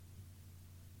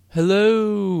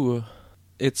Hello,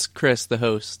 it's Chris, the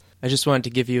host. I just wanted to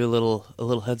give you a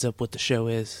little heads up what the show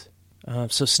is.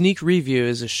 So Sneak Review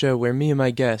is a show where me and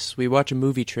my guests, we watch a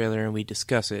movie trailer and we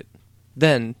discuss it.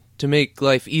 Then, to make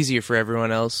life easier for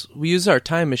everyone else, we use our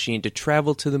time machine to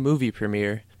travel to the movie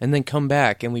premiere and then come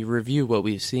back and we review what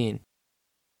we've seen.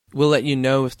 We'll let you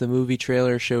know if the movie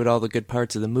trailer showed all the good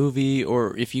parts of the movie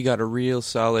or if you got a real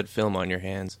solid film on your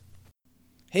hands.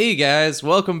 Hey guys,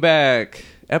 welcome back.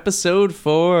 Episode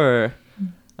 4.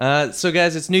 So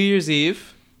guys, it's New Year's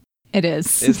Eve. It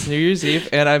is. It's New Year's Eve,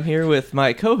 and I'm here with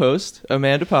my co-host,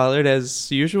 Amanda Pollard,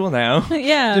 as usual now.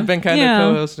 Yeah. You've been kind of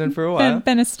co-hosting for a while.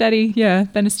 Been a steady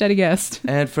guest.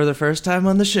 And for the first time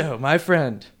on the show, my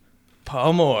friend,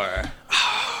 Paul Moore.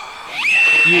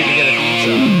 You need to get a theme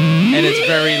song. And it's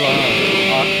very long,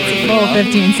 awkwardly Full long.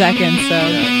 15 seconds, so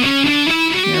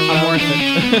I'm worth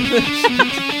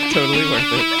it. Totally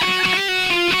worth it.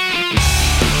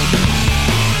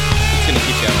 It's gonna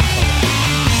keep going.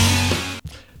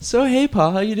 So hey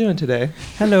Paul, how you doing today?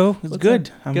 Hello, it's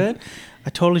good. Good? I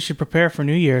totally should prepare for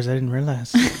New Year's. I didn't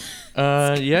realize.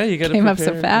 Yeah, you gotta Came up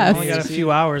prepare. so fast. I only got a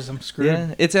few hours. I'm screwed.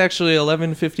 Yeah, it's actually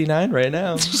 11:59 right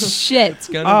now. shit. It's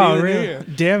gonna be the New really? Year.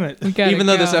 Damn it. Even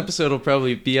though this episode will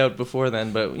probably be out before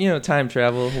then, but time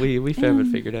travel, we have it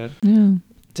figured out. Yeah.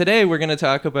 Today we're gonna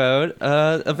talk about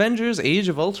Avengers: Age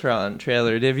of Ultron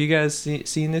trailer. Have you guys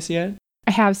seen this yet?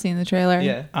 I have seen the trailer.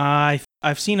 Yeah.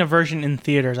 I've seen a version in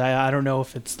theaters. I don't know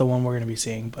if it's the one we're going to be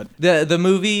seeing, but The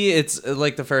movie, it's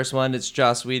like the first one. It's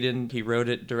Joss Whedon. He wrote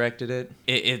it, directed it.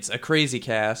 It's a crazy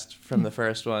cast from the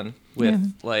first one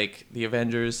with like the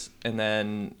Avengers, and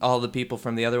then all the people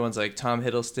from the other ones, like Tom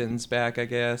Hiddleston's back, I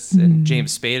guess, and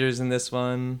James Spader's in this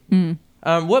one.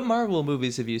 What Marvel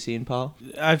movies have you seen, Paul?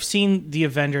 I've seen the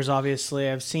Avengers. Obviously,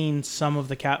 I've seen some of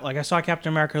the I saw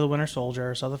Captain America: The Winter Soldier.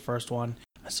 I saw the first one.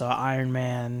 I saw Iron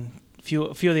Man. A few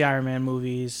of the Iron Man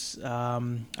movies. I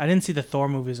didn't see the Thor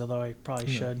movies, although I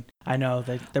probably should. I know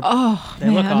they look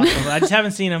awesome. I just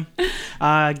haven't seen them.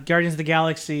 Guardians of the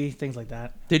Galaxy, things like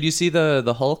that. Did you see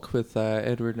the Hulk with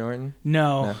Edward Norton?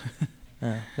 No.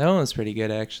 That one was pretty good,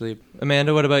 actually.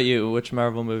 Amanda, what about you? Which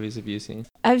Marvel movies have you seen?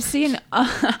 I've seen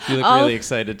You look really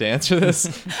excited to answer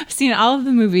this. I've seen all of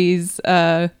the movies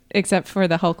except for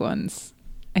the Hulk ones,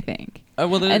 I think.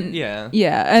 Yeah.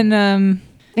 Yeah, and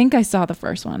I think I saw the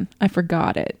first one. I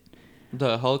forgot it.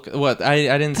 The Hulk? What?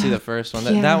 I didn't see the first one.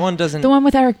 Yeah. That one doesn't... The one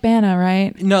with Eric Bana,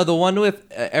 right? No, the one with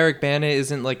Eric Bana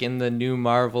isn't like in the new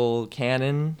Marvel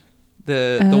canon.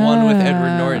 The one with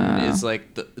Edward Norton is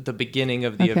like the beginning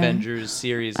of the Avengers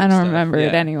series. I don't remember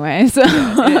it anyway. So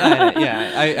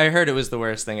I heard it was the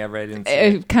worst thing ever. I didn't see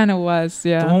it. It kind of was,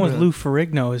 yeah. The one with Lou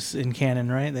Ferrigno is in canon,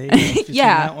 right?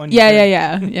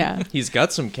 Yeah. He's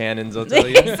got some cannons, I'll tell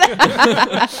you.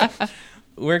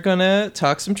 We're gonna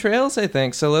talk some trails, I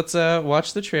think. So let's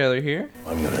watch the trailer here.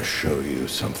 I'm gonna show you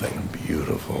something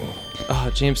beautiful. Oh,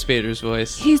 James Spader's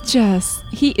voice. He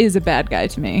is a bad guy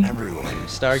to me. Everyone.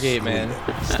 Stargate, man.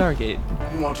 Stargate.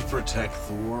 You want to protect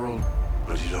the world,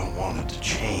 but you don't want it to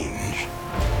change.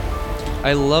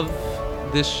 I love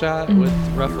this shot with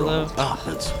Ruffalo. Oh,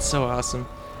 that's so awesome.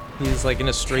 He's like in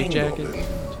a straitjacket.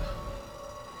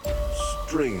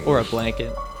 String. Or a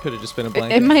blanket. Could have just been a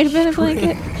blanket. It might have been a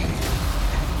blanket.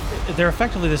 They're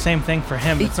effectively the same thing for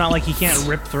him. It's not like he can't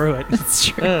rip through it. That's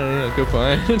true. Oh, yeah, good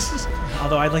point.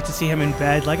 Although I'd like to see him in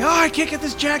bed, like, I can't get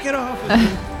this jacket off.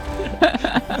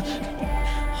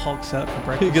 Hulk's out for He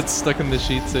breakfast. gets stuck in the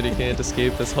sheets and he can't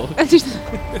escape as Hulk.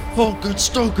 Hulk, it's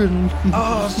stuck in.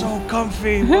 Oh, so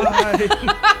comfy. Why?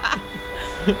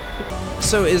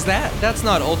 So that's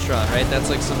not Ultron, right? That's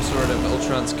like some sort of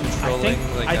Ultron's controlling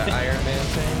Iron Man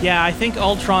thing? Yeah, I think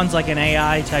Ultron's like an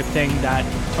AI type thing that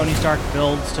Tony Stark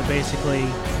builds to basically,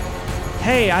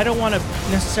 hey, I don't want to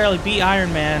necessarily be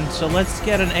Iron Man, so let's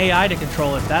get an AI to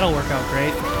control it. That'll work out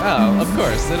great. Oh, of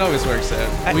course. It always works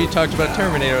out. We talked about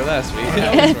Terminator last week. It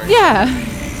always works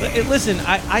Yeah. Listen,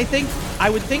 I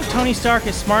would think Tony Stark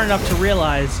is smart enough to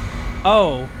realize,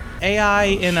 AI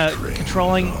in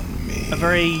controlling a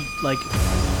very like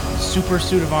super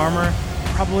suit of armor,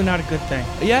 probably not a good thing.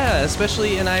 Yeah,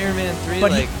 especially in Iron Man 3.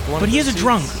 But he is a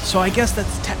drunk, so I guess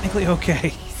that's technically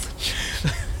okay.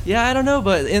 Yeah, I don't know,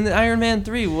 but in Iron Man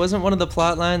 3, wasn't one of the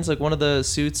plot lines like one of the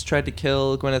suits tried to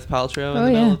kill Gwyneth Paltrow in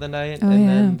the middle of the night,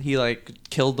 then he like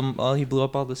killed them all. He blew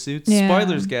up all the suits. Yeah.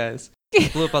 Spoilers, guys. He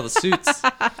blew up all the suits.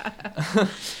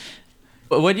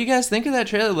 But what do you guys think of that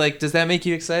trailer? Like, does that make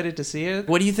you excited to see it?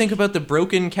 What do you think about the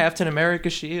broken Captain America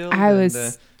shield? I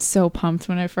was so pumped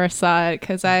when I first saw it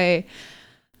because I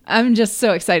I'm just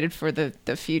so excited for the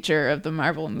future of the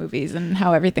Marvel movies and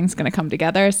how everything's going to come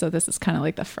together. So this is kind of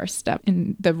like the first step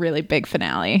in the really big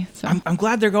finale. So I'm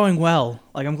glad they're going well.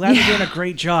 Like, I'm glad they're doing a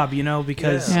great job,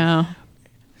 because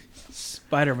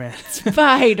Spider-Man.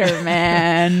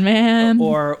 Spider-Man, man.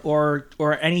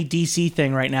 or any DC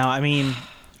thing right now. I mean,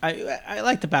 I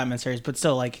like the Batman series, but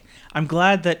still, like, I'm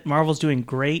glad that Marvel's doing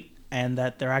great and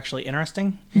that they're actually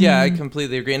interesting. Yeah, I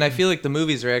completely agree. And I feel like the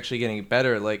movies are actually getting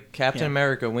better. Like Captain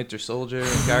America, Winter Soldier,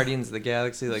 and Guardians of the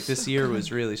Galaxy. Like this year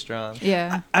was really strong.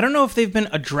 Yeah. I don't know if they've been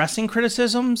addressing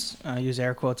criticisms. I use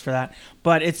air quotes for that.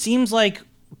 But it seems like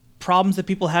problems that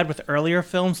people had with earlier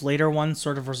films, later ones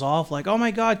sort of resolve. Like, oh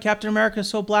my God, Captain America is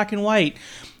so black and white.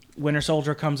 Winter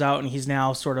Soldier comes out and he's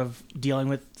now sort of dealing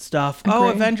with stuff. Agreed. Oh,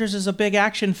 Avengers is a big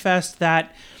action fest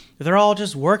that they're all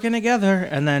just working together.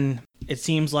 And then it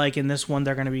seems like in this one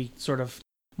they're going to be sort of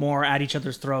more at each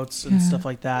other's throats and stuff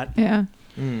like that. Yeah.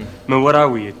 Man, what are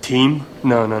we, a team?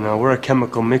 No. We're a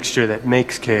chemical mixture that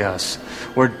makes chaos.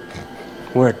 We're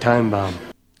a time bomb.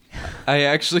 I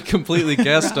actually completely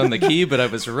guessed on the key, but I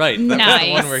was right. That was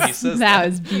the one where he says that. That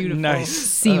was beautiful. Nice.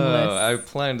 Seamless. I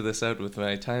planned this out with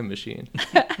my time machine.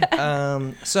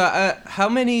 So how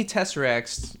many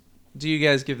Tesseracts do you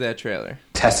guys give that trailer?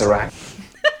 Tesseract.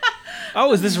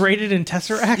 Oh, is this rated in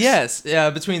Tesseracts? Yes,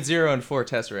 between 0 and 4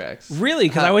 Tesseracts. Really?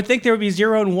 Because I would think there would be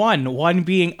 0 and 1. 1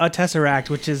 being a Tesseract,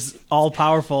 which is all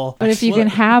powerful. But if you can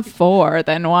have 4,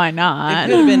 then why not?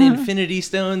 It could have been Infinity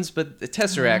Stones, but the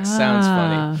Tesseract sounds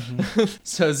funny.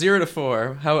 So 0 to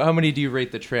 4. How many do you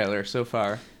rate the trailer so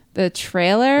far? The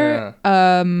trailer,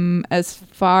 as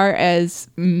far as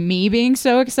me being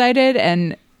so excited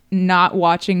and not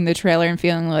watching the trailer and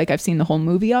feeling like I've seen the whole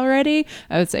movie already,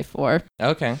 I would say 4.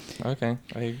 Okay.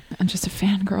 I'm just a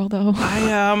fangirl, though.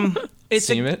 It's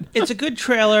a good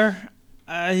trailer.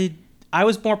 I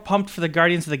was more pumped for the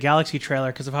Guardians of the Galaxy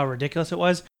trailer because of how ridiculous it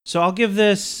was. So I'll give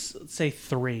this, let's say,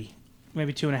 3.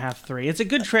 Maybe 2.5, 3. It's a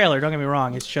good trailer, don't get me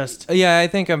wrong. It's just... Yeah, I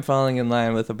think I'm falling in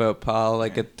line with about Paul,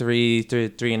 like a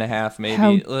 3.5 maybe.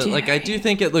 How Like, I do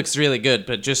think it looks really good,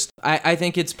 but just, I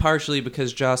think it's partially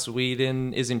because Joss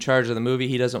Whedon is in charge of the movie.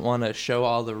 He doesn't want to show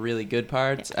all the really good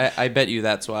parts. I bet you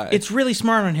that's why. It's really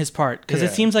smart on his part, because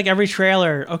it seems like every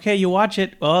trailer, okay, you watch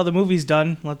it, well, the movie's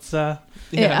done, let's...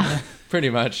 Yeah. Pretty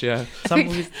much, yeah.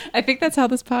 I think that's how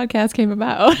this podcast came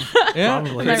about. Yeah,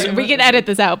 Probably. We can edit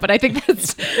this out, but I think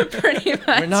that's pretty much.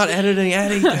 We're not editing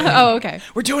anything. Oh, okay.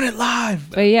 We're doing it live!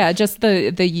 But yeah, just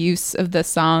the use of the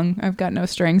song "I've Got No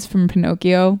Strings" from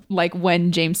Pinocchio, like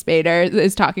when James Spader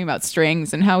is talking about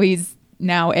strings and how he's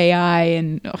now AI,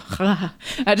 and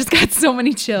I just got so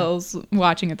many chills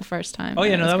watching it the first time. Oh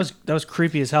yeah, no, that was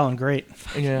creepy as hell and great.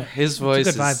 Yeah, his voice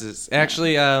It's a good is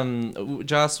actually.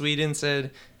 Joss Whedon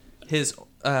said his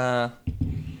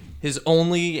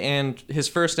only and his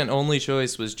first and only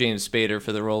choice was James Spader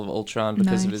for the role of Ultron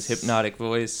because of his hypnotic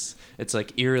voice. It's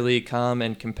like eerily calm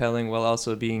and compelling while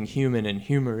also being human and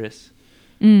humorous.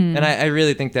 And I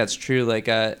really think that's true. Like,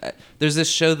 there's this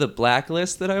show, The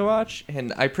Blacklist, that I watch,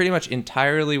 and I pretty much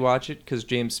entirely watch it because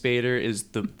James Spader is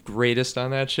the greatest on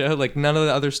that show. Like, none of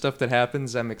the other stuff that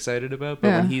happens I'm excited about,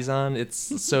 but when he's on,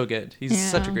 it's so good. He's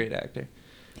such a great actor.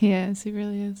 He is. He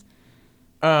really is.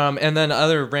 And then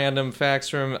other random facts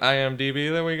from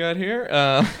IMDb that we got here.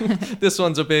 This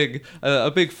one's a big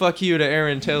fuck you to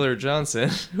Aaron Taylor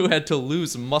Johnson, who had to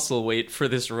lose muscle weight for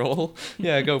this role.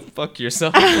 Yeah, go fuck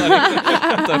yourself.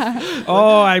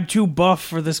 Oh, I'm too buff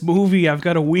for this movie. I've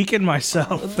got to weaken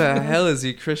myself. What the hell is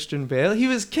he, Christian Bale? He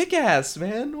was kick-ass,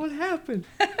 man. What happened?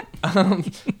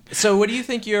 So what do you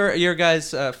think your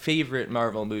guys' favorite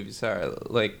Marvel movies are?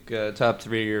 Like top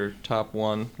 3 or top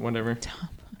 1, whatever.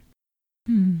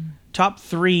 Top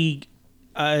 3,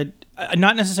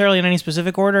 not necessarily in any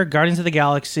specific order: Guardians of the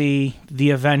Galaxy, The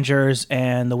Avengers,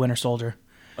 and The Winter Soldier.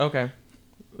 Okay.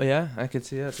 Yeah, I could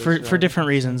see that. For different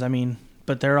reasons, I mean,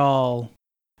 but they're all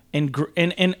in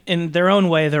their own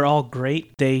way. They're all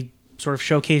great. They sort of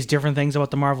showcase different things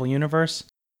about the Marvel universe.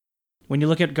 When you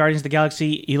look at Guardians of the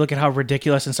Galaxy, you look at how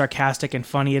ridiculous and sarcastic and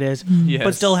funny it is,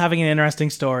 but still having an interesting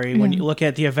story. When you look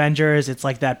at The Avengers, it's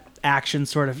like that action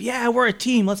sort of, yeah, we're a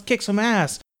team, let's kick some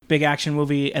ass. Big action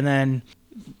movie. And then,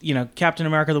 Captain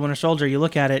America, The Winter Soldier, you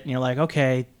look at it and you're like,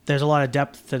 okay, there's a lot of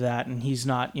depth to that, and he's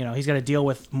not, he's got to deal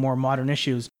with more modern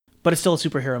issues, but it's still a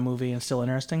superhero movie and still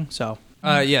interesting, so...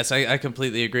 Yes, I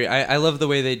completely agree. I love the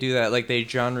way they do that. Like, they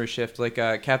genre shift. Like,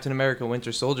 Captain America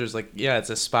Winter Soldier's like, yeah, it's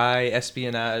a spy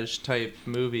espionage type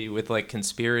movie with, like,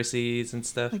 conspiracies and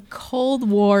stuff. Like Cold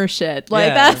War shit.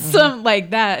 Like, that's some,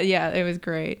 like, that. Yeah, it was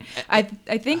great. I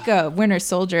think Winter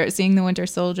Soldier, seeing the Winter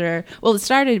Soldier, well, it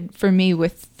started for me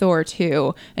with Thor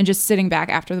 2, and just sitting back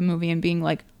after the movie and being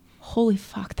like, Holy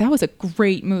fuck, that was a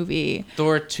great movie.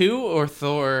 Thor 2 or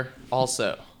Thor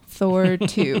also? Thor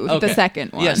 2, Okay. the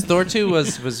second one. Yes, Thor 2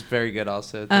 was very good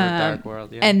also. Thor Dark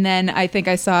World, yeah. And then I think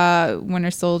I saw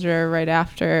Winter Soldier right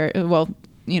after, well,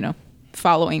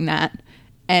 following that.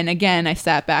 And again, I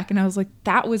sat back and I was like,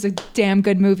 that was a damn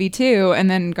good movie too. And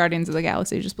then Guardians of the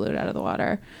Galaxy just blew it out of the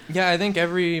water. Yeah, I think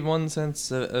everyone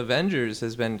since Avengers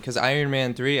has been, because Iron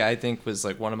Man 3 I think was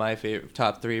like one of my favorite,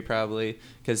 top 3 probably,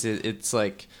 because it's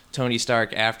like Tony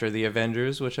Stark after the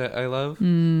Avengers, which I love.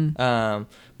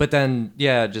 But then,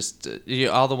 yeah, just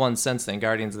all the ones since then,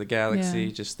 Guardians of the Galaxy,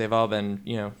 just they've all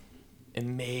been,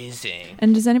 amazing.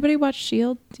 And does anybody watch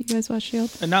S.H.I.E.L.D.? Do you guys watch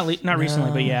S.H.I.E.L.D.? Not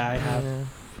recently, but yeah, I have.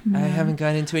 I haven't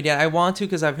gotten into it yet. I want to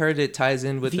because I've heard it ties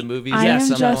in with the movies I at am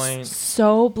some just point.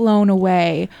 so blown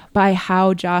away by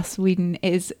how Joss Whedon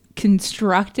is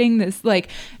constructing this. Like,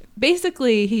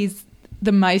 basically, he's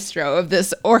the maestro of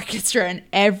this orchestra, and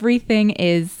everything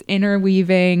is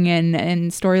interweaving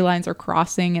and storylines are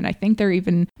crossing. And I think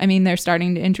they're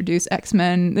starting to introduce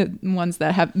X-Men, the ones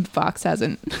that Fox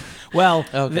hasn't. Well,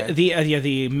 Okay.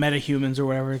 the metahumans or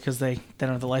whatever, because they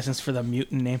don't have the license for the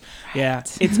mutant name. Right. Yeah,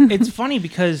 it's funny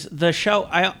because the show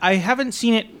I haven't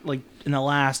seen it like in the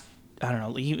last, I don't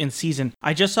know, in season.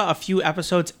 I just saw a few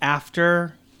episodes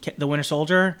after the Winter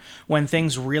Soldier when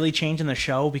things really changed in the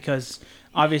show, because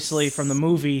obviously from the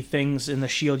movie things in the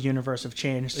S.H.I.E.L.D. universe have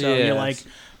changed. So you're like,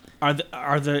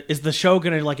 is the show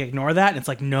gonna like ignore that? And it's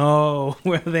like, no,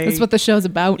 That's what the show's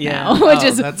about now, Oh, which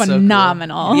is that's so cool.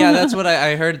 phenomenal. Yeah, that's what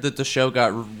I heard, that the show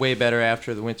got way better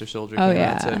after the Winter Soldier came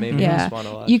out, so it made me just want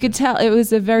to watch You could tell it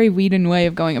was a very Whedon way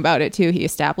of going about it too. He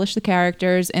established the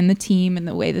characters and the team and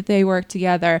the way that they work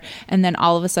together, and then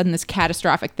all of a sudden this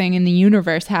catastrophic thing in the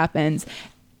universe happens.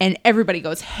 And everybody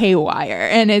goes haywire,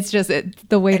 and it's just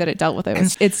the way that it dealt with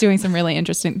it. It's doing some really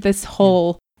interesting. This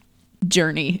whole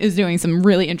journey is doing some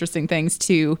really interesting things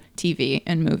to TV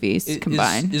and movies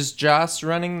combined. Is Joss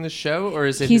running the show, or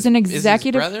is it? He's an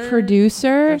executive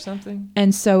producer or something,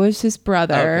 and so is his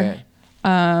brother. Okay.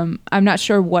 I'm not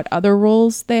sure what other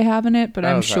roles they have in it, but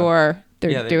I'm sure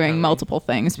they're doing probably multiple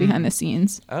things behind the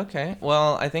scenes. Okay.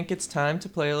 Well, I think it's time to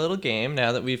play a little game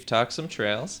now that we've talked some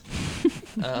trails.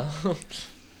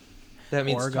 That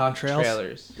means Oregon talk trails?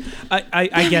 trailers.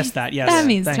 I guess that, yes. That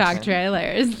means Thanks. talk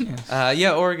trailers.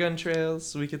 Yeah, Oregon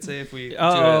trails. We could say if we do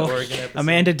an Oregon episode.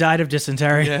 Amanda died of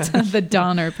dysentery. Yeah. The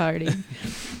Donner Party.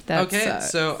 That Okay, sucks.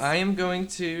 so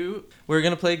we're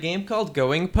going to play a game called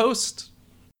Going Post.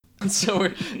 So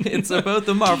it's about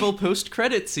the Marvel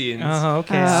post-credit scenes. Oh,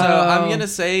 okay. So I'm going to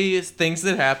say things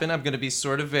that happen. I'm going to be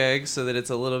sort of vague so that it's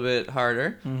a little bit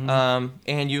harder.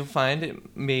 And you'll find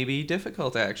it may be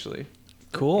difficult, actually.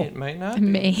 Cool. It might not be.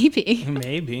 Maybe.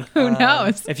 Maybe. Who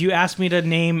knows? If you ask me to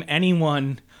name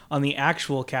anyone on the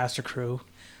actual cast or crew,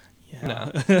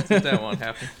 No, that won't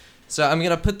happen. So I'm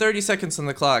going to put 30 seconds on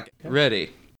the clock. Okay. Ready.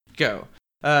 Go.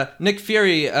 Nick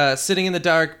Fury, sitting in the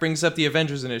dark, brings up the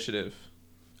Avengers Initiative.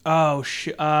 Oh,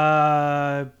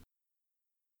 for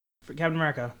Captain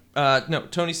America. No,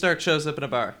 Tony Stark shows up in a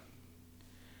bar.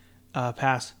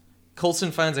 Pass.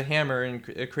 Coulson finds a hammer in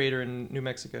a crater in New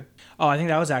Mexico. Oh, I think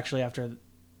that was actually after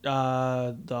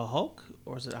the Hulk,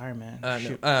 or was it Iron Man?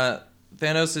 No.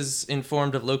 Thanos is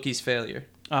informed of Loki's failure.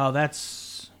 Oh,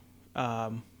 that's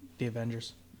the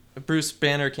Avengers. A Bruce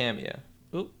Banner cameo.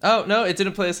 Oop. Oh, no, it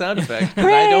didn't play a sound effect.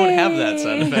 I don't have that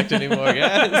sound effect anymore,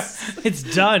 guys. It's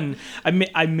done.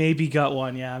 I maybe got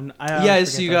one, yeah.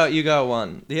 Yes, you got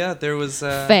one. Yeah, there was...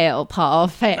 Fail, Paul,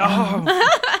 fail. Oh.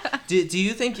 Did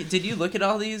you look at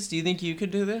all these? Do you think you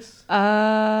could do this?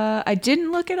 I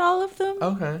didn't look at all of them.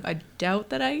 Okay. I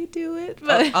doubt that I do it,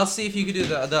 but I'll see if you could do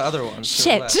the other ones.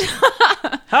 shit.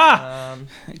 Ha!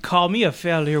 Call me a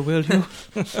failure, will you?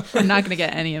 I'm not gonna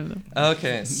get any of them.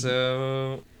 Okay,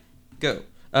 so go.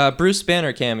 Bruce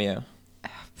Banner cameo.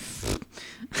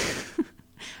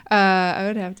 I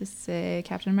would have to say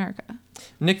Captain America.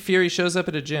 Nick Fury shows up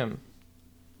at a gym.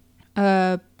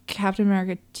 Captain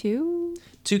America 2?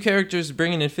 Two characters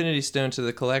bring an Infinity Stone to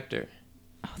the Collector.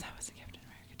 Oh, that was Captain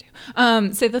America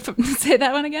 2. Say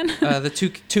that one again.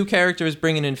 The two characters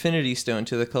bring an Infinity Stone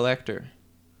to the Collector.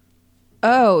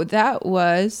 Oh, that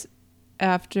was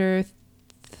after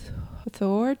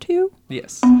Thor 2?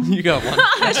 Yes, you got one.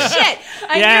 Shit!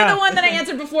 I Yeah. knew the one that I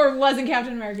answered before wasn't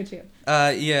Captain America 2.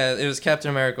 Yeah, it was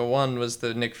Captain America 1 was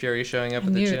the Nick Fury showing up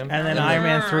at the gym. And then Iron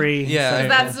Man 3. Yeah. So-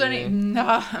 That's when it...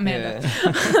 No, Amanda.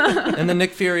 Yeah. And then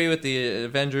Nick Fury with the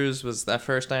Avengers was that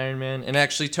first Iron Man. And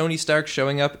actually Tony Stark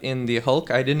showing up in the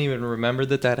Hulk, I didn't even remember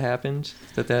that happened,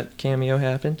 that cameo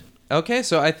happened. Okay,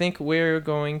 so I think we're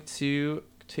going to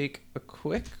take a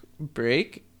quick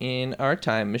break in our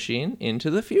time machine into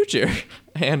the future.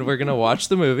 And we're going to watch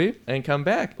the movie and come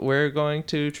back. We're going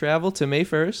to travel to May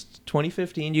 1st,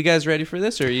 2015. You guys ready for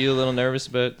this, or are you a little nervous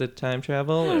about the time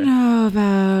travel? I don't know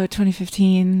about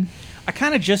 2015. I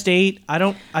kind of just ate.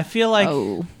 I feel like...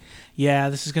 Oh. Yeah,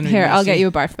 this is going to be Here, I'll messy. get you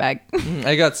a barf bag.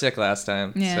 I got sick last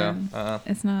time. Yeah, So,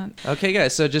 it's not. okay,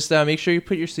 guys. So just make sure you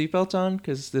put your seatbelt on,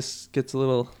 because this gets a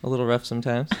little rough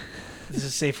sometimes. This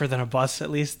is safer than a bus, at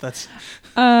least. Buses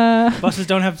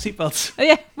don't have seatbelts.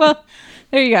 Yeah, well,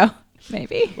 there you go.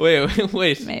 Maybe.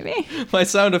 Wait. Maybe. My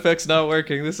sound effect's not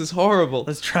working. This is horrible.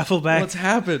 Let's travel back What's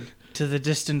happened? to the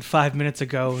distant 5 minutes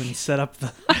ago and set up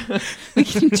the... We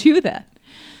can do that.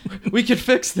 We can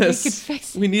fix this. We can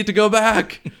fix it. We need to go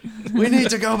back. We need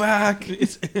to go back. No,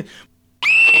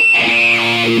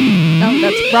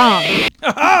 that's wrong.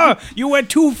 Ah! You went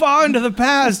too far into the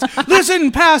past.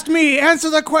 Listen past me.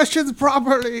 Answer the questions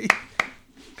properly.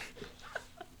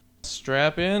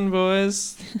 Strap in,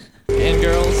 boys and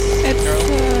girls. It's, Girls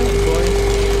and boys.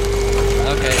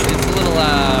 Okay, it's a little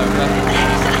rough.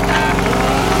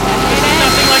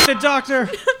 Nothing like the doctor.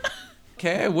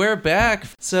 Okay, we're back.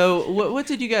 So, what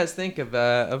did you guys think of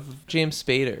James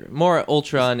Spader? More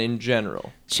Ultron in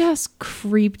general. Just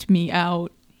creeped me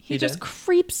out. He He just did?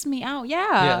 creeps me out.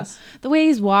 Yeah. Yes. The way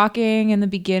he's walking in the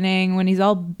beginning when he's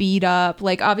all beat up.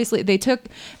 Like obviously they took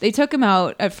him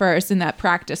out at first in that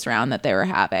practice round that they were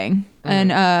having.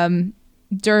 And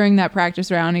during that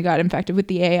practice round he got infected with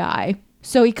the AI.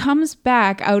 So he comes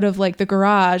back out of like the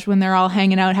garage when they're all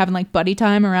hanging out having like buddy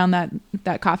time around that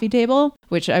coffee table,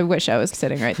 which I wish I was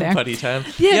sitting right there. Buddy time.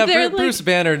 Yeah, they're like- Bruce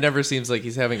Banner never seems like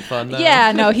he's having fun, though.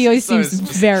 Yeah, no, he always So seems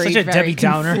it's- very, Such a very Debbie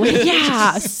Downer.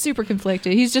 Yeah, super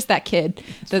conflicted. He's just that kid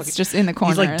that's just in the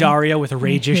corner. He's like and Daria with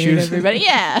rage hate issues. Everybody,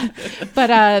 yeah.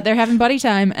 But they're having buddy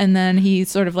time, and then he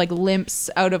sort of like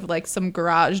limps out of like some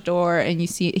garage door, and you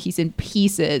see he's in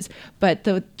pieces. But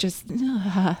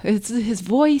it's his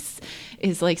voice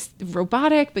is like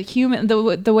robotic but human.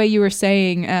 The way you were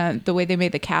saying, the way they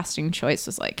made the casting choice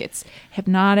was like it's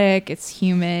hypnotic, it's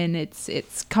human,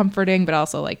 it's comforting, but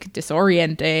also like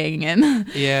disorienting and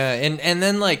Yeah, and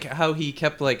then like how he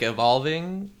kept like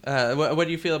evolving. What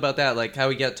do you feel about that? Like how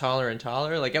he got taller and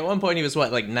taller. Like at one point he was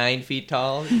what, like 9 feet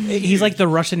tall. He's like the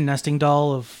Russian nesting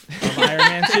doll of Iron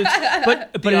Man suits,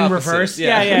 but in opposite, reverse.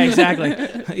 yeah. Yeah,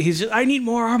 exactly. He's just, I need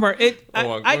more armor.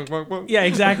 Yeah,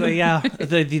 exactly. Yeah,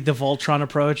 the Voltron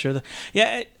approach or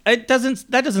it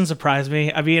doesn't surprise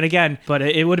me. I mean, again, but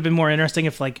it would have been more interesting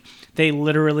if like they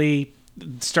literally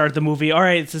started the movie. All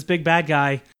right, it's this big bad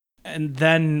guy, and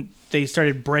then they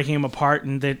started breaking him apart,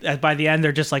 and by the end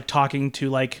they're just like talking to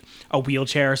like a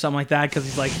wheelchair or something like that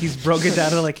because he's broken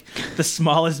down to like the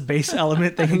smallest base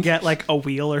element they can get, like a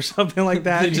wheel or something like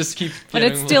that. They just keep. but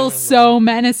getting it's still more and so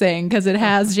menacing because it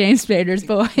has James Spader's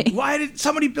voice. Why did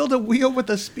somebody build a wheel with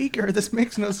a speaker? This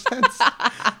makes no sense.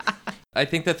 I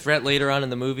think the threat later on in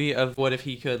the movie of what if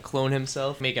he could clone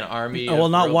himself, make an army. Oh, well,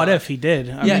 of not what robots. if he did.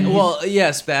 I Yeah, mean, well,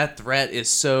 yes, that threat is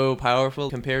so powerful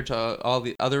compared to all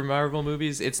the other Marvel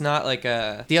movies. It's not like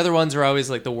the other ones are always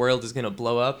like the world is going to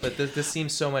blow up, but this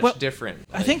seems so much Well, different.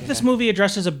 I think this movie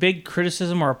addresses a big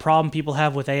criticism or a problem people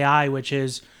have with AI, which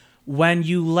is when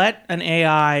you let an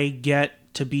AI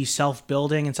get to be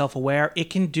self-building and self-aware, it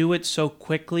can do it so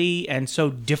quickly and so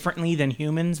differently than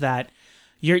humans that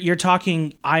you're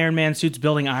talking Iron Man suits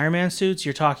building Iron Man suits.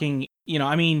 You're talking,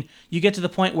 I mean, you get to the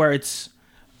point where it's,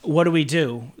 what do we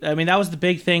do? I mean, that was the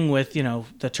big thing with,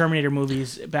 the Terminator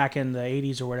movies back in the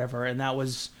 80s or whatever. And that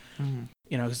was,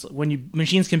 'cause when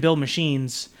machines can build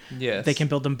machines, Yes. they can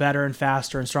build them better and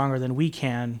faster and stronger than we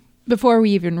can. Before we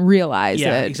even realize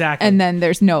Yeah, it. exactly. And then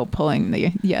there's no pulling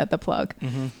the plug.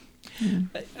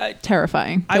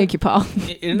 Terrifying. Thank you, Paul.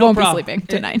 No Won't problem. be sleeping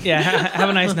tonight. Have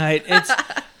a nice night.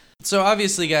 So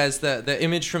obviously, guys, the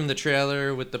image from the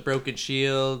trailer with the broken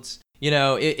shields,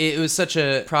 it was such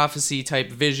a prophecy type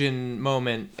vision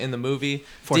moment in the movie.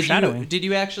 Foreshadowing. Did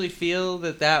you actually feel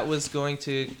that was going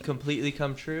to completely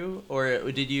come true,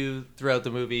 or did you throughout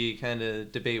the movie kind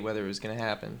of debate whether it was going to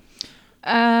happen?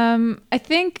 I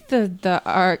think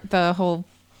the whole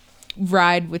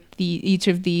ride with each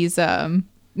of these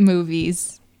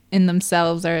movies in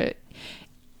themselves are.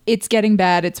 It's getting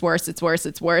bad. It's worse. It's worse.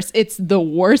 It's worse. It's the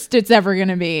worst it's ever going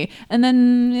to be. And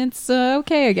then it's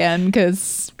okay again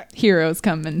because heroes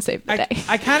come and save the day.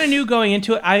 I kind of knew going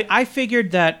into it. I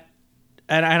figured that,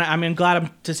 and I'm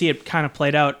glad to see it kind of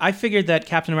played out. I figured that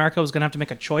Captain America was going to have to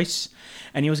make a choice,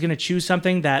 and he was going to choose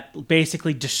something that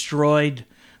basically destroyed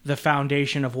the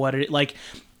foundation of what it like.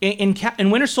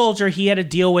 In Winter Soldier, he had to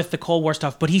deal with the Cold War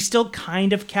stuff, but he still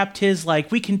kind of kept his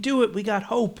like, we can do it. We got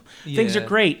hope. Things are Yeah.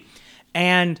 great.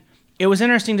 And it was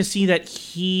interesting to see that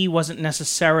he wasn't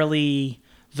necessarily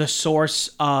the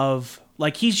source of,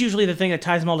 like, he's usually the thing that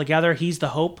ties them all together. He's the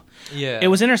hope. Yeah. It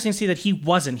was interesting to see that he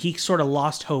wasn't. He sort of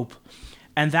lost hope.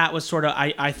 And that was sort of,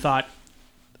 I thought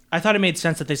it made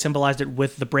sense that they symbolized it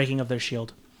with the breaking of their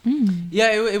shield.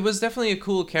 Yeah, it was definitely a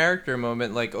cool character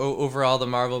moment, like over all the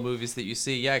Marvel movies that you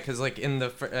see. Yeah, because like in the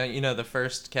the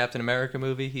first Captain America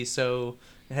movie, he's so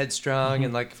headstrong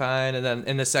and like fine, and then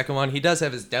in the second one, he does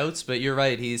have his doubts, but you're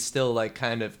right, he's still like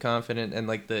kind of confident and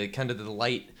like the kind of the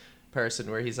light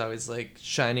person where he's always like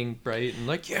shining bright and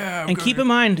like and keep in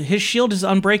mind, his shield is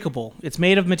unbreakable. It's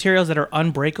made of materials that are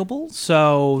unbreakable,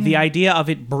 so the idea of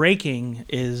it breaking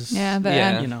is It's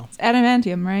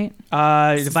adamantium, right?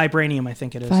 Vibranium, I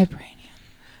think it is. Vibranium.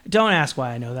 Don't ask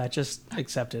why I know that, just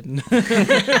accept it.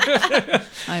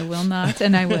 I will not,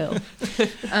 and I will.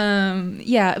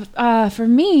 For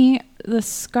me, the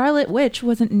Scarlet Witch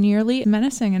wasn't nearly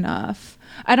menacing enough.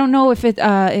 I don't know if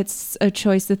it's a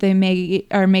choice that they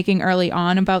are making early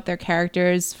on about their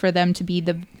characters for them to be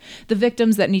the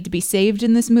victims that need to be saved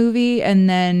in this movie, and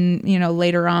then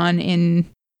later on in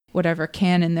whatever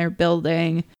canon they're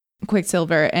building,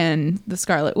 Quicksilver and the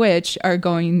Scarlet Witch are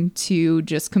going to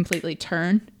just completely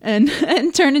turn and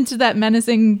turn into that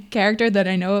menacing character that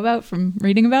I know about from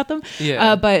reading about them.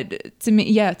 Yeah. But to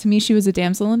me, she was a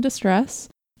damsel in distress,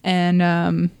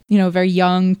 and very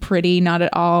young, pretty, not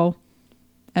at all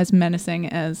as menacing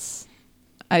as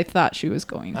I thought she was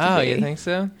going to be. Oh, you think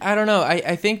so? I don't know.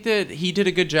 I think that he did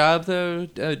a good job, though,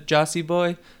 Jossie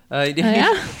boy. He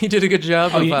did a good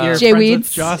job of... you're Jay friends with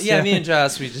Weeds? Joss? Yeah, me and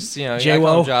Joss, we just, I J-Wo.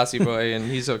 call him Jossie boy, and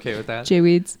he's okay with that. Jay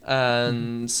Weeds.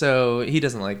 So he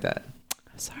doesn't like that.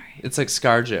 Sorry. It's like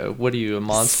ScarJo. What are you, a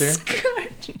monster?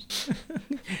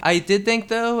 I did think,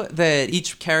 though, that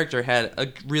each character had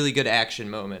a really good action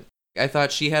moment. I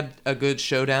thought she had a good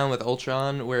showdown with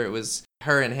Ultron where it was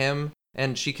her and him,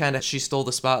 and she stole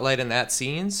the spotlight in that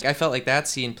scene. I felt like that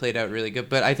scene played out really good,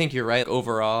 but I think you're right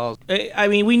overall. I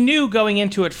mean, we knew going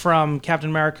into it from Captain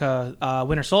America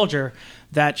Winter Soldier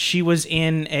that she was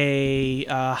in a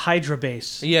Hydra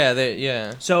base.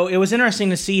 Yeah. So it was interesting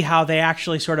to see how they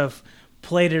actually sort of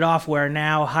played it off, where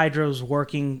now Hydra's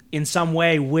working in some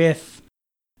way with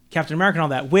Captain America and all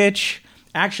that, which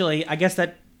actually, I guess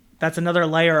that's another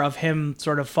layer of him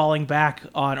sort of falling back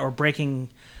on or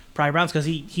breaking Private Browns, because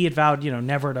he had vowed,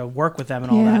 never to work with them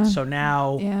and all that. So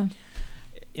now,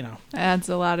 adds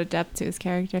a lot of depth to his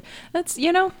character. That's,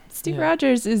 Steve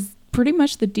Rogers is pretty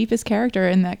much the deepest character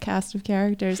in that cast of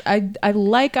characters. I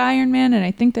like Iron Man, and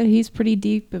I think that he's pretty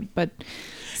deep, but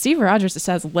Steve Rogers just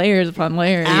has layers upon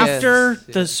layers. After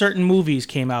the certain movies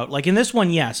came out, like in this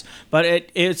one, yes, but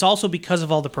it's also because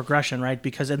of all the progression, right?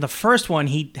 Because in the first one,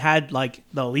 he had like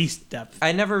the least depth.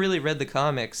 I never really read the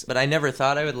comics, but I never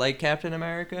thought I would like Captain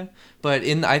America. But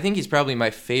I think he's probably my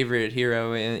favorite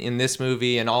hero in this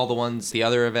movie and all the ones, the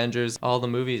other Avengers, all the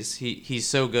movies. He's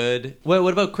so good.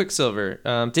 What about Quicksilver?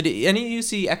 Did any of you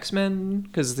see X-Men?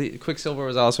 Because Quicksilver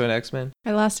was also an X-Men.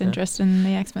 I lost interest in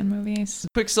the X-Men movies.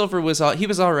 Quicksilver was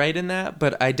all right in that,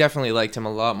 but I definitely liked him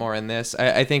a lot more in this.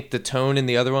 I think the tone in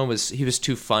the other one he was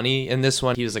too funny. In this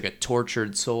one, he was like a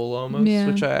tortured soul almost,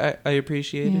 which I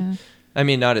appreciated. Yeah. I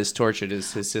mean, not as tortured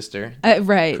as his sister.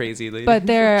 Right. Crazy lady. But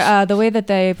they're the way that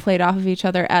they played off of each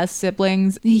other as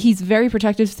siblings, he's very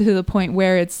protective to the point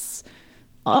where it's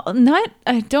not,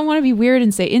 I don't want to be weird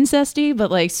and say incesty, but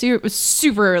like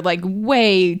super like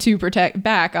way to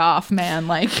back off, man.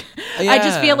 Like, I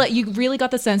just feel like you really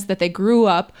got the sense that they grew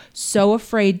up so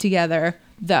afraid together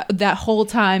that whole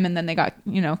time, and then they got,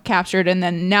 captured, and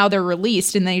then now they're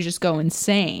released and they just go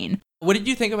insane. What did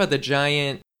you think about the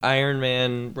giant Iron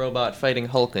Man robot fighting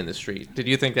Hulk in the street? Did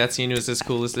you think that scene was as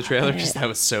cool as the trailer? Because that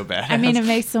was so bad. I mean, it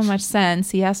makes so much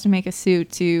sense. He has to make a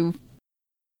suit to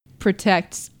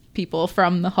protect people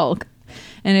from the Hulk,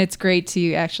 and it's great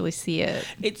to actually see it.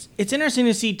 It's interesting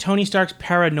to see Tony Stark's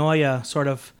paranoia sort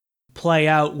of play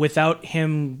out without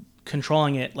him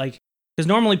controlling it. Like, because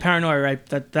normally paranoia, right?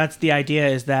 That's the idea,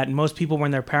 is that most people, when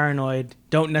they're paranoid,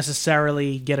 don't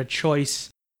necessarily get a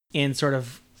choice in sort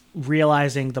of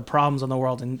realizing the problems on the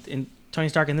world, and Tony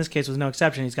Stark in this case was no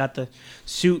exception. He's got the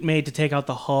suit made to take out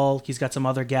the Hulk. He's got some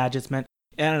other gadgets meant.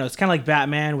 I don't know. It's kind of like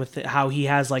Batman with how he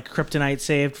has like kryptonite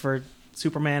saved for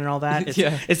Superman and all that.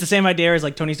 It's the same idea as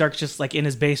like Tony Stark's just like in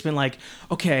his basement, like,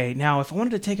 okay, now if I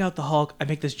wanted to take out the Hulk, I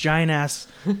make this giant ass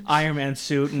Iron Man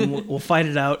suit and we'll fight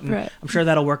it out, and I'm sure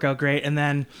that'll work out great. And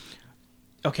then,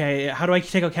 okay, how do I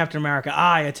take out Captain America?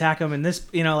 I attack him in this,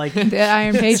 like the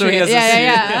Iron Patriot. So he has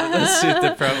a suit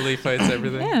that probably fights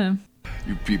everything. Yeah.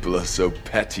 You people are so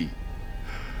petty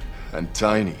and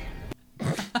tiny.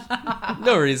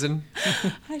 No reason.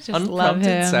 I just love Unprompted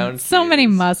him. sound So many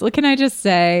cues. muscles. Can I just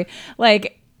say,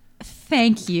 like,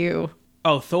 thank you.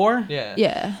 Oh, Thor? Yeah.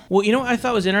 Yeah. Well, you know what I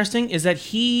thought was interesting is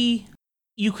that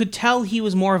you could tell he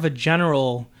was more of a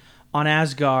general on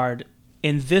Asgard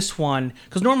in this one,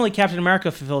 because normally Captain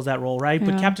America fulfills that role, right?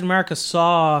 But Yeah. Captain America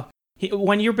saw,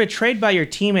 when you're betrayed by your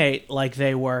teammate, like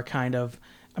they were kind of,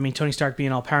 I mean, Tony Stark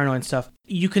being all paranoid and stuff,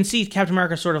 you can see Captain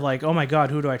America sort of like, oh my God,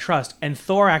 who do I trust? And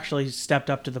Thor actually stepped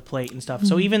up to the plate and stuff.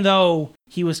 So even though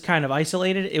he was kind of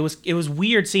isolated, it was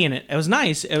weird seeing it. It was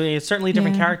nice. I mean, it's certainly a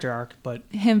different Yeah. character arc, but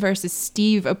Him versus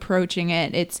Steve approaching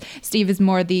it. Steve is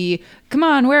more the, come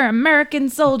on, we're American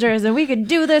soldiers and we could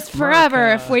do this forever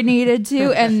America. if we needed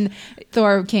to. And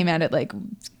Thor came at it like,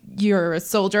 you're a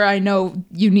soldier. I know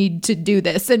you need to do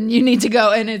this and you need to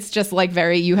go. And it's just like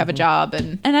you have a job.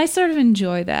 And I sort of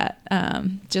enjoy that.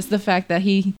 Just the fact that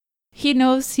he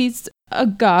knows he's a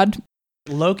god.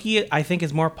 Loki, I think,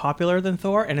 is more popular than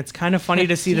Thor, and it's kind of funny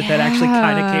to see that actually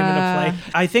kind of came into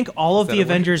play. I think all of that the a word?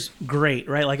 Avengers, great,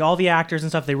 right? Like all the actors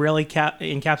and stuff, they really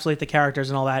encapsulate the characters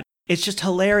and all that. It's just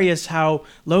hilarious how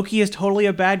Loki is totally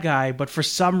a bad guy, but for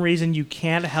some reason you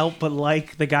can't help but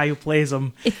like the guy who plays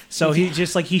him. So he's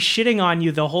just like, he's shitting on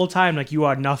you the whole time, like, you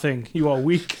are nothing, you are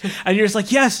weak. And you're just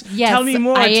like, yes, tell me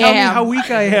more, tell me how weak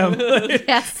I am.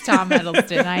 Yes, Tom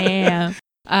Hiddleston, I am.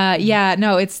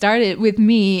 It started with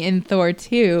me in Thor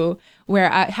 2, where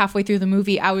halfway through the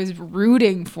movie, I was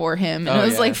rooting for him. And I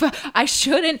was like, I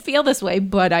shouldn't feel this way,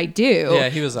 but I do. Yeah,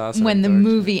 he was awesome. When in the Thor 2.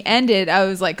 movie ended, I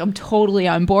was like, I'm totally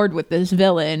on board with this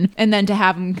villain. And then to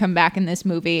have him come back in this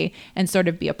movie and sort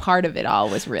of be a part of it all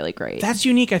was really great. That's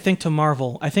unique, I think, to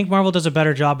Marvel. I think Marvel does a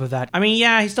better job of that. I mean,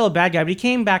 yeah, he's still a bad guy, but he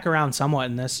came back around somewhat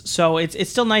in this. So it's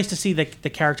still nice to see the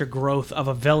character growth of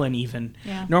a villain, even.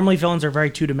 Yeah. Normally, villains are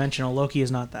very two-dimensional. Loki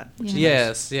is not that. Which is nice.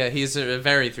 Yes, yeah, he's a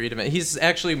very three-dimensional. He's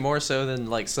actually more so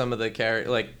than like some of the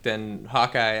than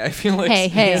Hawkeye. I feel like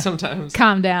Hey, sometimes.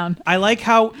 calm down. I like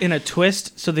how in a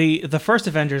twist, so the first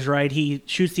Avengers, right? He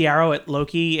shoots the arrow at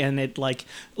Loki, and it like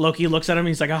Loki looks at him, and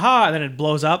he's like, "Aha!" and then it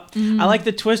blows up. I like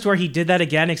the twist where he did that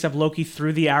again, except Loki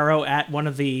threw the arrow at one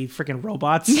of the freaking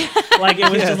robots. Like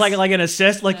it was just like an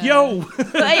assist, like yo.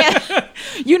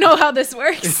 You know how this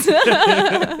works.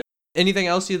 Anything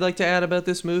else you'd like to add about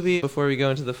this movie before we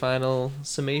go into the final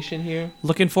summation here?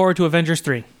 Looking forward to Avengers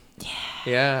 3.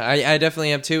 Yeah, I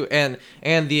definitely am too. And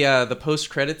the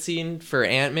post-credit scene for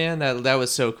Ant-Man, that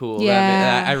was so cool.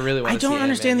 Yeah. I really want I to see don't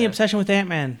understand the Ant-Man obsession with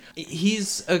Ant-Man. there.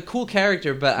 He's a cool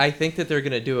character, but I think that they're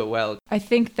going to do it well. I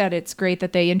think that it's great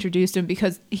that they introduced him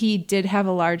because he did have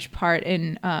a large part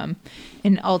in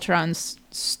Ultron's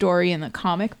story in the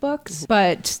comic books.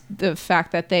 But the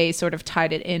fact that they sort of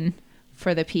tied it in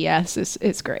for the PS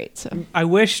is great. So I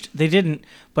wished they didn't,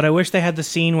 but I wish they had the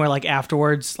scene where like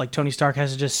afterwards, like Tony Stark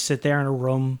has to just sit there in a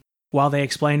room while they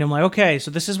explain to him like, okay,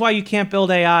 so this is why you can't build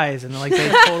AIs, and like they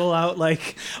total out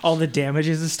like all the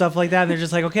damages and stuff like that, and they're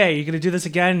just like, okay, you're gonna do this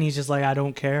again, and he's just like, I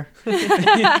don't care,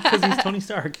 because he's Tony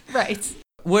Stark. right.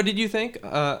 What did you think?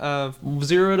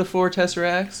 0 to 4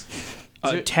 Tesseracts?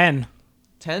 10.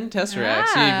 10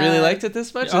 Tesseracts. You really liked it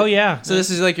this much? Oh yeah. So this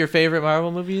is like your favorite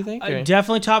Marvel movie, you think? Or-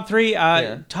 Definitely top 3.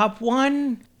 Yeah. Top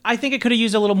 1. I think it could have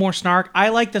used a little more snark. I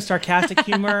like the sarcastic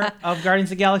humor of Guardians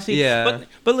of the Galaxy. Yeah.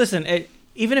 But listen,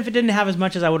 even if it didn't have as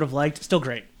much as I would have liked, still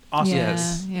great. Awesome. Yeah.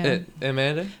 Yes.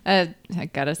 Amanda? I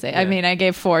gotta say, I mean, I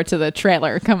gave 4 to the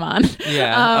trailer. Come on.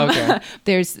 Yeah, okay.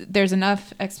 There's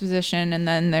enough exposition and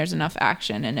then there's enough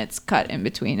action, and it's cut in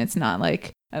between. It's not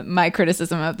like my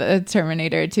criticism of the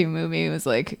Terminator 2 movie was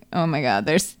like, oh my God,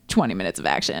 there's 20 minutes of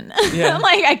action. Yeah.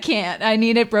 Like, I can't. I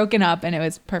need it broken up, and it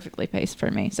was perfectly paced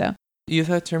for me. So You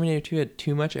thought Terminator 2 had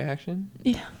too much action?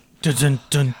 yeah. Dun, dun,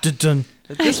 dun, dun, dun.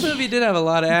 This movie did have a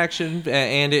lot of action,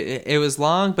 and it was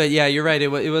long, but yeah, you're right. It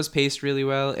was paced really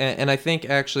well, and I think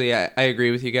actually I agree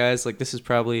with you guys. Like, this is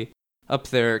probably up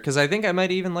there, because I think I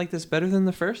might even like this better than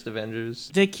the first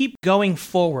Avengers. They keep going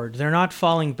forward. They're not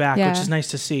falling back, Yeah. which is nice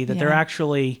to see that they're Yeah.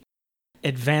 actually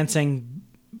advancing,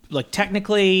 like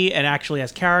technically and actually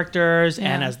as characters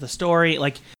and Yeah. as the story.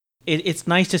 Like it's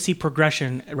nice to see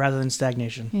progression rather than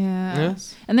stagnation. Yeah.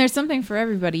 Yes. And there's something for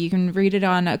everybody. You can read it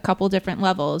on a couple different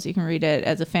levels. You can read it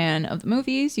as a fan of the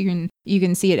movies. You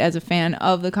can see it as a fan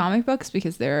of the comic books,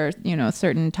 because there are,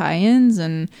 certain tie-ins,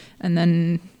 and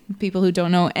then people who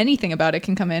don't know anything about it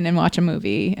can come in and watch a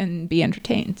movie and be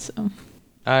entertained. So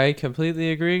I completely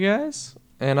agree, guys.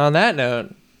 And on that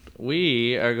note,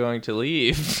 we are going to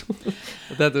leave.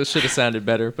 That should have sounded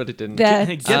better, but it didn't. Get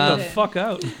the fuck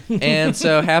out. And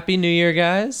so, Happy New Year,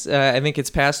 guys. I think it's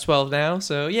past 12 now,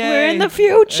 so yay. We're in the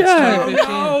future.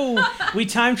 No, we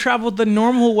time traveled the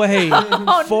normal way,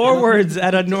 forwards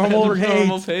at a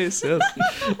normal pace.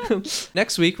 Yes.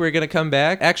 Next week, we're going to come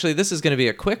back. Actually, this is going to be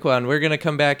a quick one. We're going to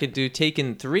come back and do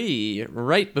Taken 3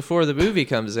 right before the movie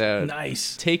comes out.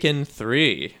 Nice. Taken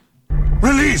 3.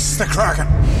 Release the Kraken!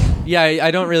 Yeah, I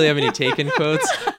don't really have any Taken quotes.